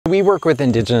We work with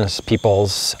Indigenous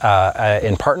peoples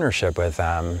in partnership with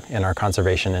them in our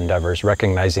conservation endeavors,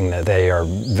 recognizing that they are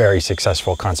very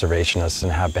successful conservationists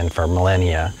and have been for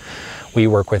millennia. We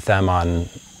work with them on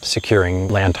securing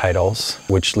land titles,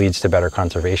 which leads to better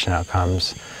conservation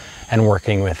outcomes, and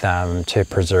working with them to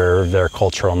preserve their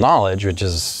cultural knowledge, which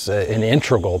is an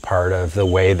integral part of the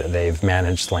way that they've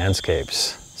managed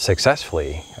landscapes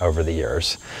successfully over the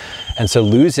years. And so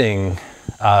losing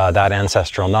that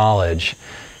ancestral knowledge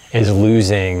is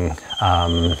losing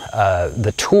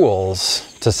the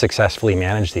tools to successfully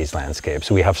manage these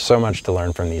landscapes. We have so much to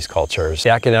learn from these cultures. The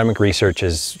academic research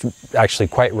is actually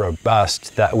quite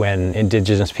robust that when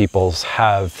Indigenous peoples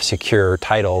have secure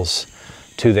titles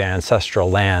to the ancestral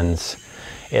lands,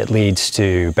 it leads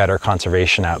to better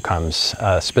conservation outcomes,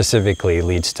 specifically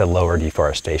leads to lower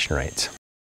deforestation rates.